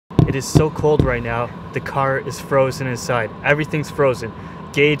It is so cold right now. The car is frozen inside. Everything's frozen.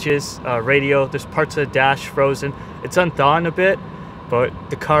 Gauges, radio, there's parts of the dash frozen. It's unthawing a bit, but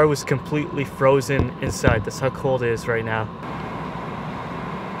the car was completely frozen inside. That's how cold it is right now.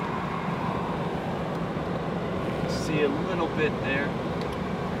 See a little bit there.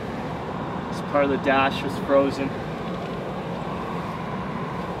 This part of the dash was frozen.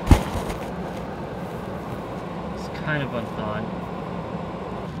 It's kind of unthawing.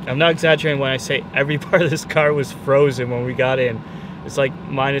 I'm not exaggerating when I say every part of this car was frozen when we got in. It's like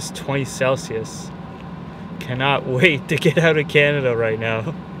minus 20 Celsius. Cannot wait to get out of Canada right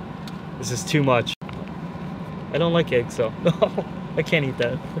now. This is too much. I don't like eggs though. No, I can't eat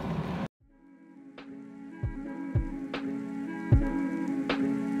that.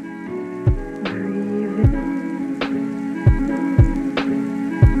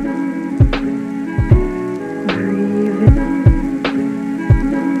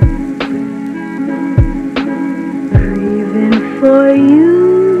 For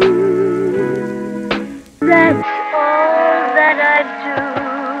you, that's all that I do.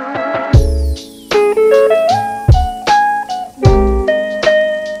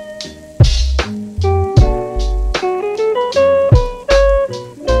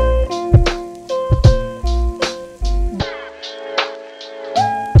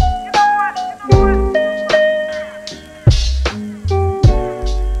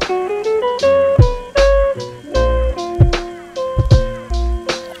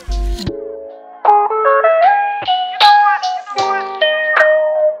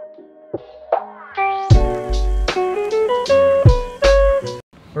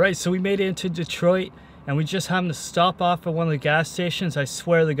 Alright, so we made it into Detroit and we just happened to stop off at one of the gas stations. I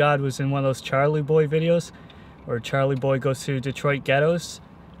swear to God it was in one of those Charlie Boy videos where Charlie Boy goes to Detroit ghettos.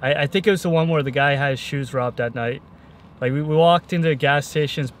 I think it was the one where the guy had his shoes robbed that night. Like we walked into the gas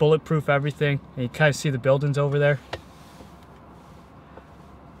stations, bulletproof everything, and you kind of see the buildings over there.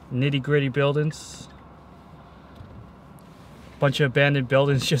 Nitty gritty buildings. Bunch of abandoned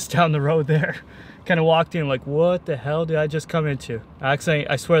buildings just down the road there. Kind of walked in like, what the hell did I just come into? I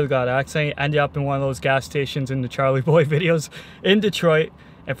swear to God, I accidentally ended up in one of those gas stations in the Charlie Boy videos in Detroit.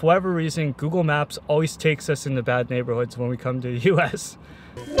 And for whatever reason, Google Maps always takes us into bad neighborhoods when we come to the US.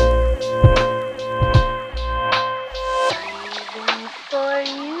 For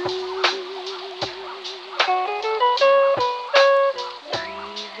you.